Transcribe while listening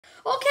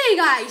Okay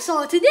guys,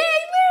 so today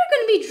we're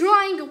going to be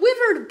drawing a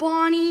withered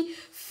Bonnie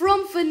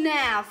from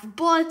FNAF,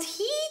 but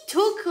he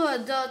took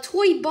the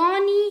toy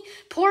Bonnie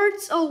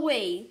parts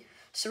away.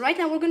 So right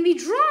now we're going to be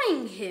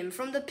drawing him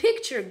from the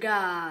picture,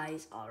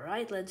 guys.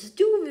 Alright, let's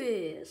do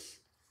this.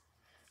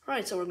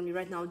 Alright, so we're going to be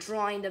right now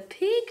drawing the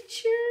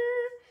picture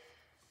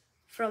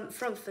from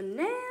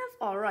FNAF.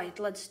 Alright,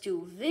 let's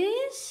do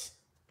this.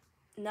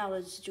 Now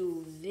let's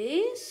do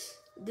this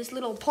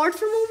little part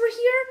from over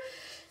here.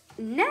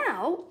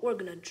 Now we're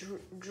gonna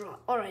draw.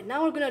 All right,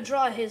 now we're gonna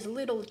draw his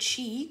little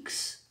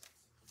cheeks,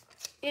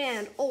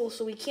 and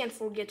also we can't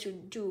forget to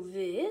do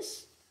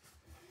this.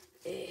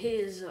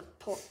 His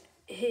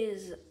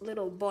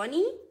little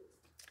bunny.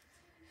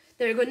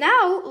 There you go.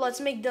 Now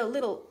let's make the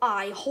little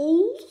eye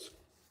holes,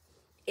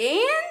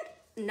 and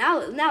now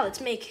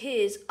let's make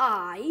his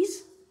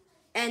eyes,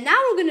 and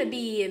now we're gonna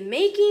be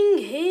making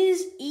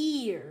his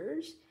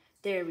ears.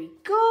 There we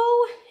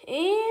go,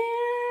 and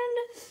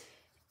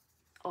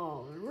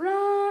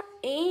alright,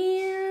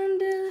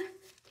 and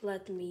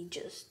let me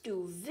just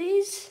do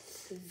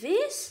this, and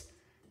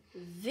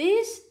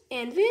this,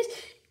 and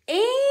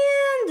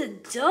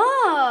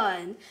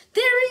done.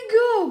 There we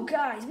go,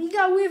 guys. We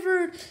got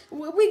withered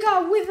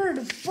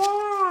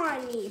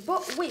Bonnie.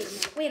 But wait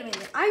a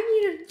minute. I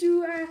need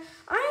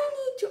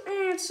to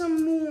add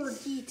some more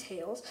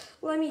details.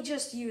 Let me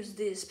just use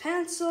this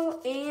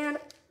pencil and